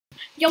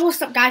Yo,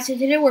 what's up, guys? So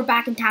today we're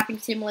back in Tapping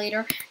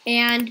Simulator,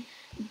 and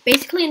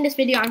basically in this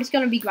video I'm just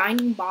going to be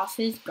grinding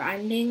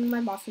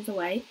my bosses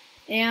away,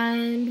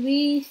 and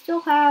we still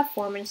have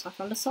 4 minutes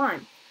left on the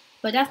slime.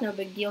 But that's no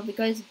big deal,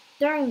 because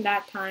during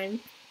that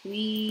time,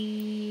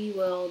 we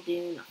will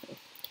do nothing.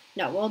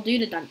 No, we'll do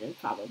the dungeon,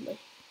 probably.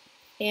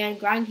 And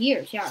grind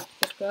gears, yeah.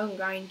 Let's go and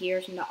grind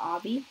gears in the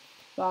obby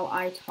while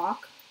I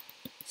talk.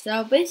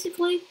 So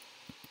basically,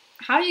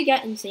 how you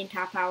get insane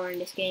tap power in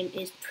this game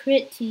is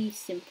pretty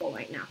simple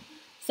right now.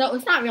 So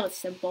it's not really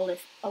simple, there's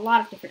a lot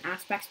of different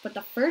aspects, but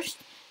the first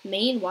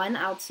main one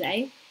I would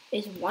say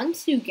is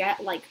once you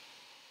get like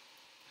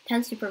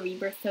 10 super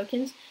rebirth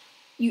tokens,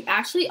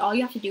 all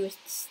you have to do is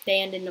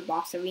stand in the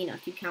boss arena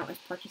to count as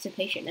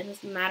participation. It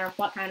doesn't matter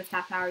what kind of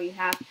tap power you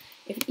have,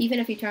 even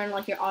if you turn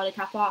like your auto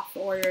tap off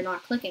or you're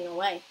not clicking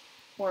away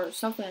or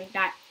something like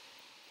that,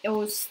 it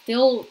will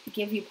still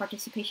give you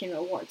participation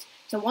rewards.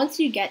 So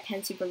once you get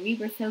 10 super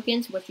rebirth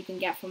tokens, which you can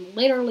get from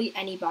literally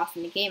any boss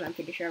in the game, I'm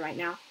pretty sure right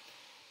now.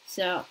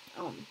 So,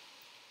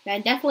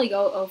 then definitely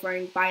go over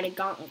and buy the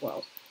Gauntlet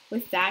World.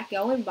 With that,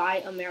 go and buy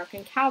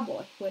American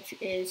Cowboy, which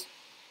is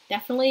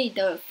definitely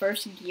the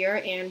first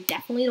gear and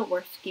definitely the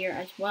worst gear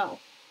as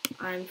well.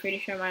 I'm pretty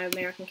sure my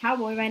American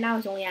Cowboy right now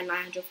is only at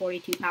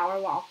 942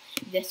 power, while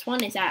this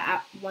one is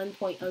at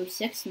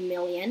 1.06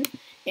 million,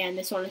 and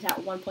this one is at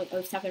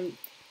 1.07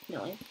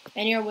 million.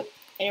 And you're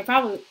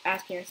probably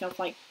asking yourself,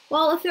 like,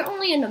 well, if you're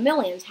only in the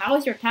millions, how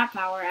is your tap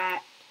power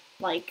at,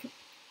 like,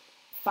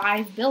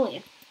 5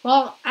 billion?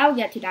 Well, I'll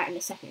get to that in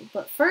a second.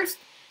 But first,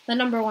 the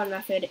number one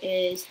method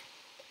is,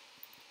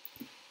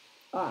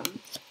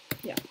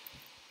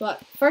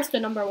 First, the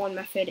number one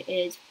method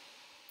is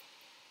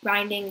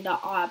grinding the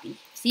obby.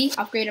 See,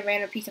 upgrade a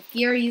random piece of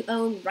gear you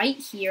own right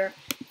here.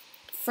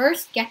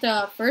 First, get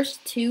the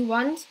first 2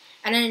 ones,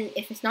 and then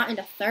if it's not in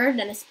the third,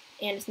 and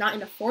it's not in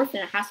the fourth,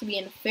 then it has to be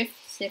in the 5th,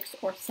 6th,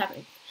 or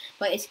 7th.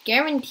 But it's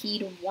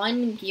guaranteed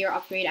 1 gear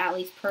upgrade at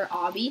least per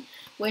obby,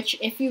 which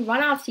if you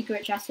run out of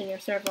secret chests in your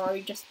server or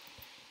you just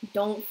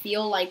don't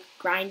feel like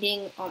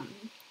grinding,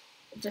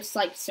 just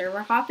like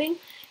server hopping,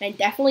 and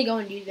definitely go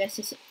and do this.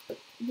 It's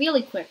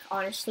really quick,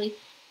 honestly.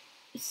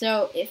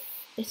 So if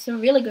it's a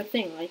really good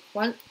thing. Like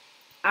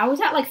I was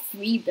at like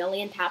 3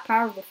 billion tap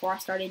power before I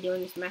started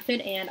doing this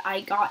method, and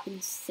I got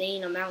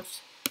insane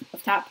amounts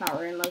of tap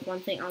power in like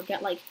one thing. I'll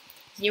get like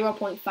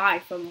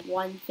 0.5 from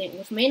one thing,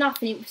 which may not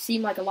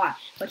seem like a lot,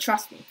 but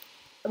trust me,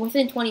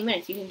 within 20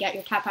 minutes you can get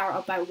your tap power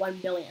up by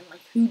 1 billion.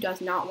 Like, who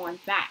does not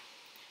want that?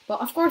 But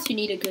of course you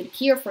need a good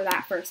gear for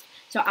that first,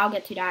 so I'll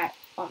get to that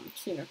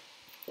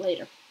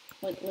later,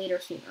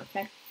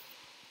 okay?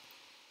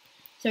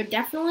 So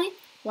definitely,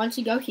 once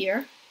you go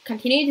here,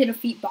 continue to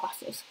defeat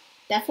bosses.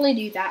 Definitely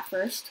do that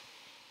first,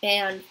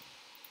 and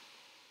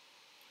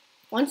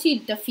once you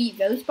defeat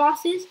those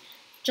bosses,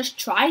 just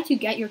try to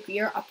get your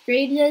gear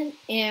upgraded,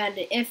 and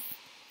if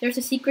there's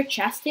a secret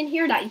chest in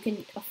here that you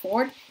can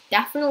afford,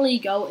 definitely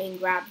go and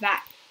grab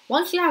that.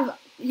 Once you have,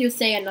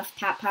 say, enough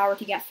tap power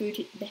to get through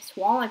to this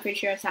wall, I'm pretty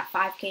sure it's at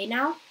 5k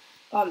now,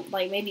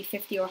 like maybe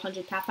 50 or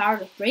 100 tap power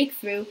to break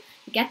through,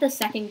 get the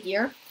second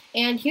gear.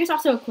 And here's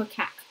also a quick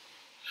hack.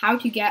 How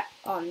to get,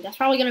 that's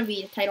probably going to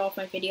be the title of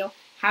my video,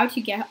 how to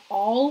get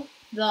all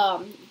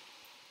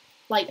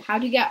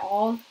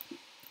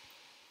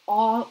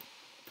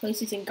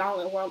places in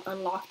Gauntlet World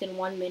unlocked in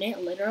 1 minute,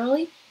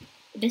 literally.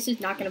 This is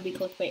not going to be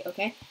clickbait,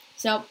 okay?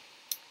 So,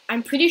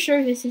 I'm pretty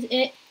sure this is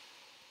it.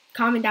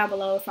 Comment down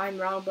below if I'm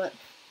wrong, but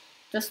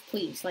just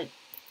please, like,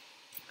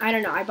 I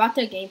don't know. I bought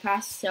the Game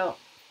Pass, so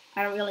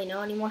I don't really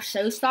know anymore.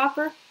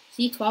 Showstopper,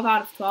 see, 12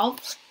 out of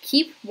 12.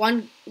 Keep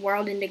 1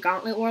 world in the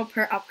Gauntlet World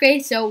per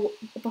upgrade. So,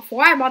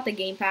 before I bought the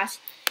Game Pass,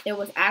 it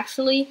was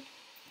actually,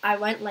 I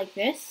went like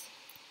this,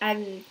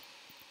 and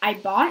I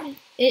bought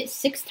it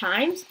 6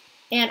 times,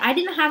 and I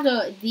didn't have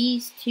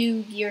these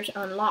 2 gears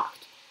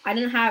unlocked. I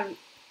didn't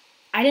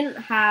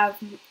have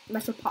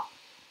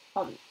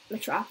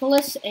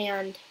Metropolis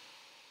and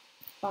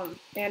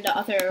the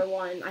other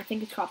one, I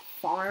think it's called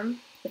Farm,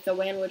 with the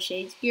Landwood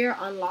Shades gear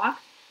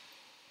unlocked.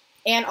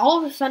 And all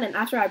of a sudden,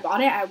 after I bought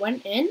it, I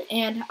went in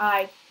and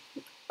I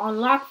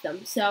unlocked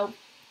them. So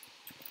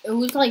it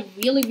was like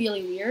really,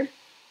 really weird.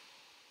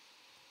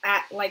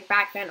 Like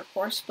back then, of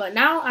course, but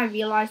now I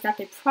realized that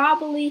they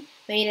probably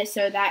made it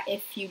so that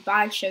if you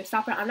buy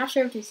Showstopper, I'm not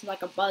sure if this is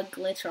like a bug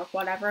glitch or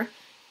whatever,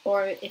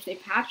 or if they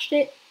patched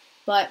it,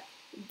 but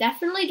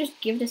definitely just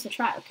give this a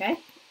try, okay?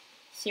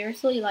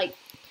 Seriously, like,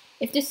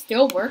 if this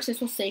still works, this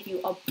will save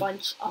you a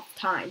bunch of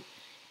time.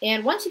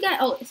 And once you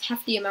get a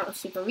hefty amount of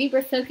super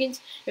rebirth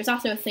tokens, there's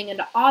also a thing in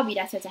the obby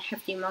that says a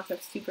hefty amount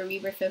of super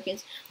rebirth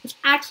tokens, which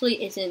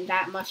actually isn't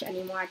that much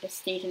anymore at this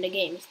stage in the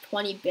game. It's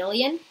 20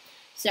 billion.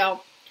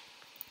 So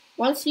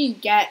once you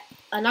get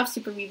enough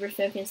super rebirth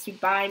tokens to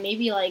buy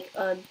maybe like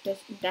a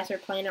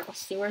Desert Planet or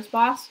Sewers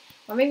boss,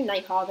 or maybe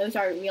Night Hall, those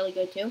are really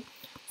good too.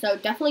 So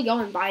definitely go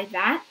and buy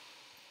that.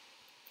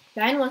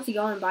 Then once you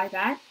go and buy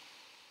that,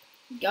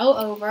 go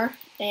over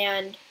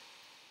and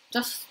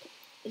just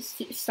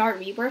start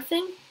rebirth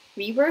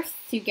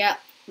to get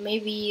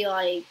maybe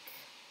like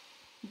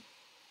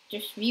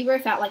just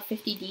rebirth at like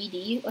 50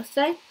 DD, let's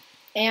say,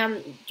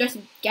 and just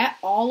get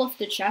all of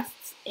the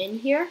chests in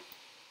here,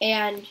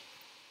 and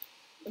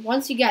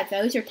once you get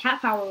those, your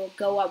tap power will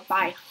go up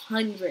by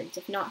hundreds,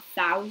 if not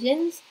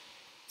thousands.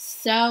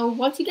 So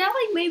once you get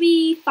like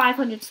maybe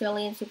 500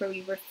 trillion super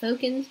rebirth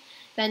tokens,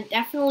 then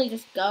definitely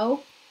just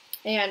go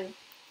and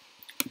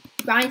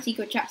grind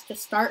secret chests to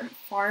start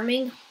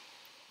farming,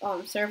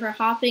 server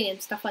hopping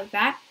and stuff like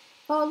that.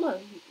 Oh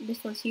look,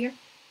 this one's here.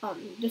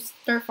 Just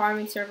start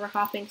farming, server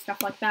hopping,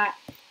 stuff like that,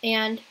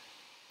 and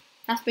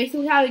that's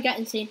basically how you get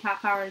insane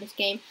tap power in this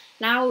game.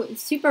 Now,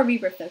 super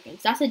rebirth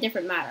tokens, that's a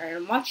different matter, and a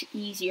much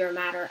easier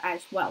matter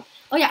as well.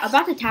 Oh yeah,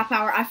 about the tap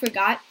power, I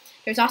forgot.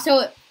 There's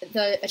also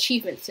the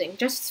achievements thing.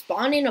 Just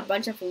spawn in a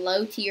bunch of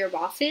low tier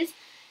bosses,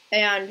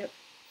 and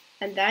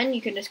then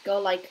you can just go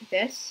like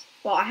this.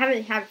 Well, I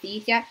haven't had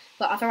these yet,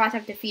 but otherwise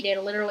I've defeated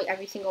literally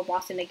every single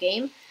boss in the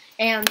game.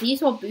 And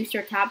these will boost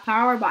your tap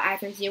power by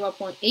either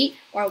 0.8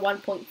 or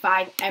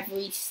 1.5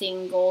 every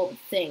single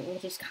thing,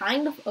 which is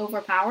kind of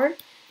overpowered.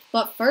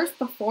 But first,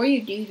 before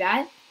you do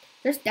that,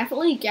 just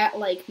definitely get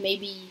like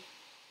maybe,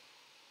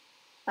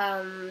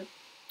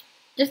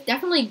 just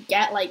definitely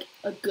get like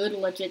a good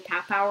legit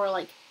tap power,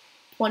 like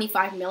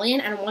 25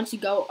 million. And once you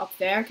go up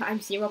there,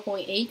 times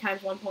 0.8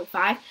 times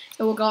 1.5,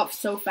 it will go up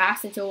so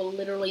fast until it will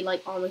literally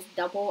like almost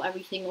double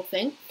every single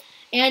thing.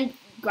 And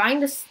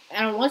grind this,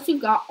 and once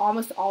you've got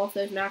almost all of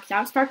those maxed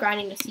out, start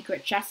grinding the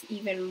secret chest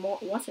even more.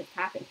 What's it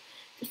happened?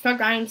 Just start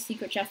grinding the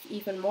secret chest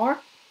even more.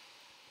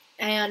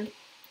 And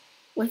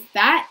with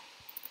that,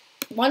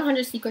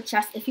 100 secret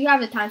chests, if you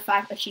have a times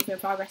 5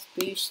 achievement progress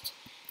boost,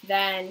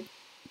 then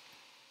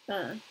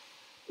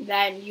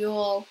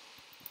you'll,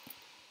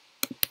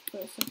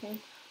 wait a second,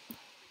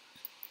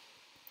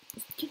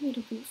 just give me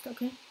the boost,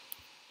 okay?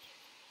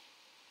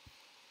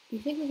 You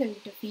think we can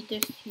defeat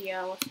this?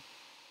 Yeah,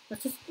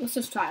 let's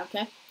just try,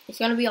 okay? It's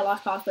gonna be a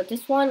lost cause, but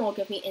this one will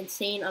give me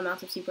insane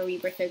amounts of super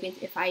rebirth tokens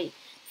if I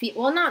defeat,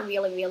 well, not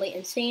really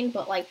insane,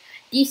 but like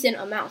decent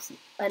amounts,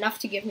 enough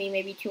to give me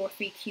maybe 2 or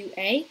 3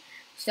 QA.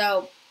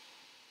 So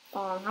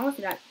how much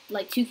is that?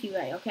 Like 2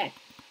 QA, okay.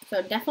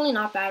 So definitely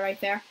not bad right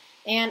there.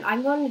 And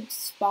I'm going to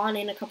spawn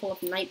in a couple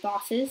of night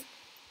bosses.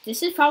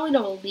 This is probably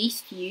the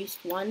least used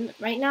one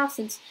right now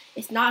since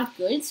it's not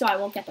good, so I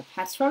won't get the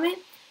pets from it.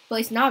 But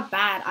it's not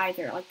bad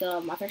either, like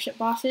the mothership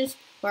bosses,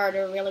 where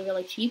they're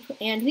really cheap.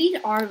 And these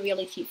are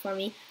really cheap for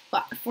me,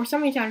 but for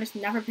some reason I just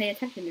never pay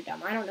attention to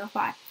them. I don't know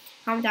why.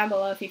 Comment down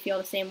below if you feel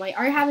the same way.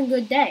 Are you having a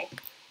good day?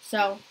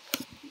 So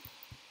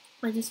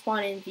let's just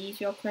spawn in these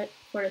real quick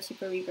for the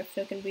super rebirth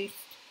token boost.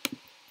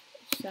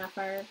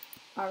 Sapphire,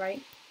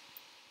 alright.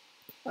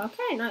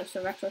 Okay, nice.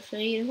 The retro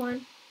shaded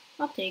one.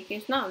 I'll take it.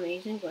 It's not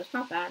amazing, but it's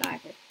not bad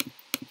either.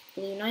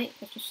 Blue Knight,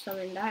 let's just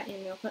summon that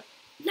in real quick.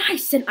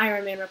 Nice! An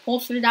Iron Man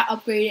repulsor that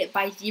upgraded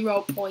by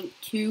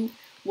 0.2,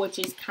 which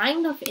is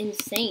kind of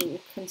insane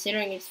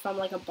considering it's from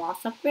like a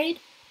boss upgrade.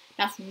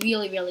 That's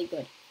really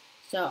good.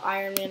 So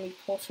Iron Man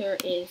repulsor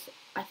is,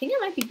 I think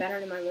it might be better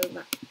than my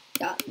roadmap.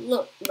 Yeah,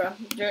 look, bro,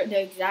 they're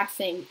the exact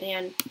same,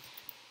 and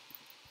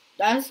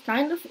that's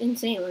kind of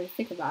insane when you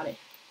think about it.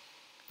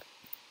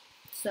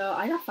 So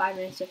I got 5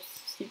 minutes of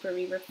super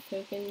rebirth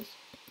tokens,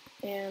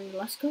 and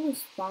let's go and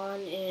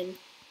spawn in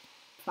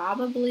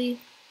probably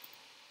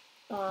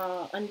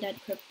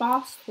Undead Crypt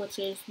Boss, which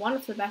is one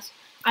of the best.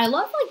 I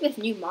love like this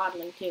new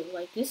modeling too.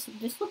 Like this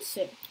looks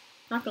sick.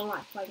 Not gonna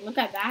lie. Like look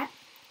at that.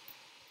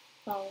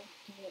 Oh,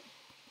 dang it.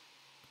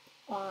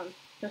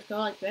 Just go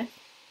like this.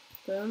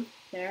 Boom.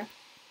 There.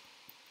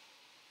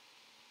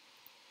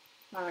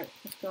 Alright,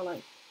 let's go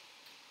like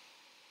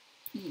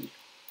E.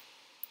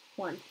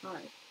 1.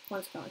 Alright.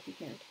 1 skeleton if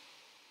you can.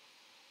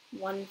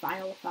 1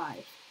 vial of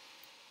 5.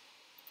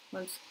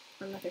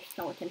 Another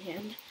skeleton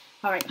hand.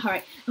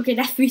 Alright. Okay,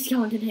 that's 3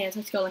 skeleton hands.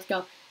 Let's go.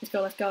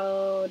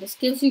 This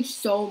gives you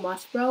so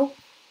much, bro.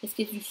 This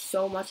gives you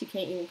so much you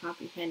can't even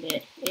comprehend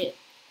it.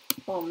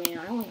 Oh man,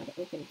 I don't know how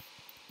to open.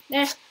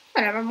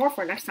 Whatever, more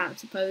for next time, I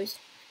suppose.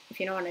 If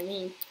you know what I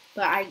mean.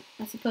 But I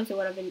suppose it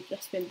would have been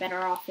better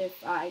off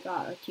if I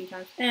got it 2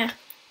 times.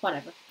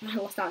 Whatever.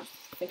 Let's not just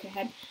think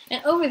ahead.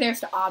 And over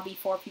there's the obby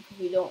for people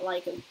who don't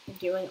like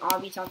doing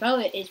obbies, although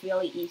it is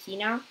really easy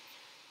now.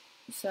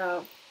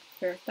 So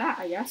there's that,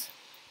 I guess.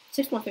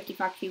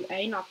 655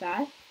 QA, not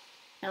bad.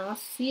 And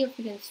let's see if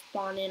we can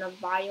spawn in a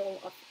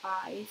vial of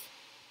eyes.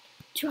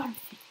 2 out of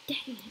 3,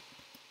 dang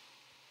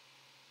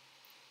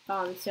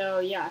it. So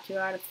yeah, 2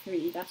 out of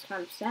 3, that's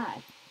kind of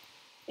sad.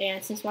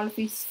 And since one of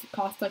these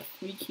costs like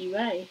 3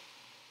 QA,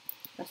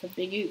 that's a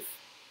big oof.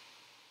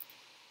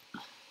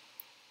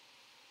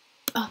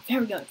 Oh, there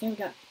we go. We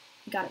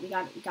got it.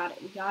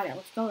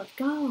 Let's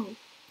go.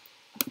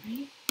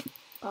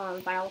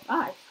 Alright. Vial of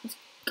eyes. Let's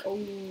go,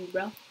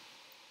 bro.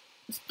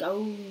 Let's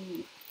go.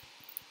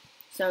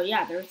 So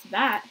yeah, there's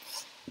that.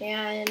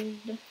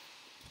 And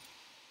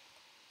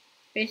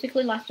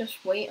basically let's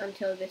just wait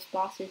until this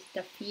boss is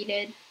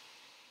defeated.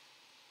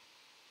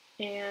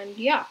 And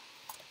yeah.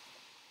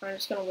 I'm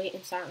just gonna wait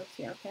in silence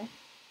here, okay?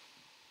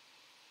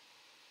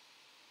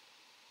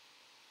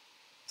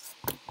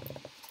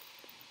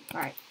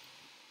 Alright.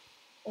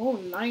 Oh,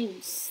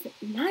 nice.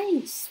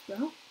 Nice,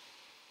 bro.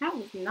 That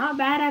was not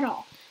bad at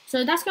all.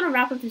 So that's going to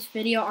wrap up this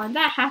video on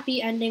that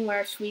happy ending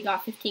where we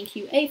got 15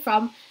 QA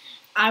from.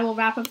 I will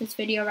wrap up this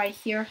video right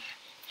here.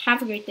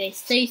 Have a great day.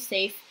 Stay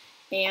safe.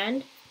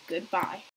 And goodbye.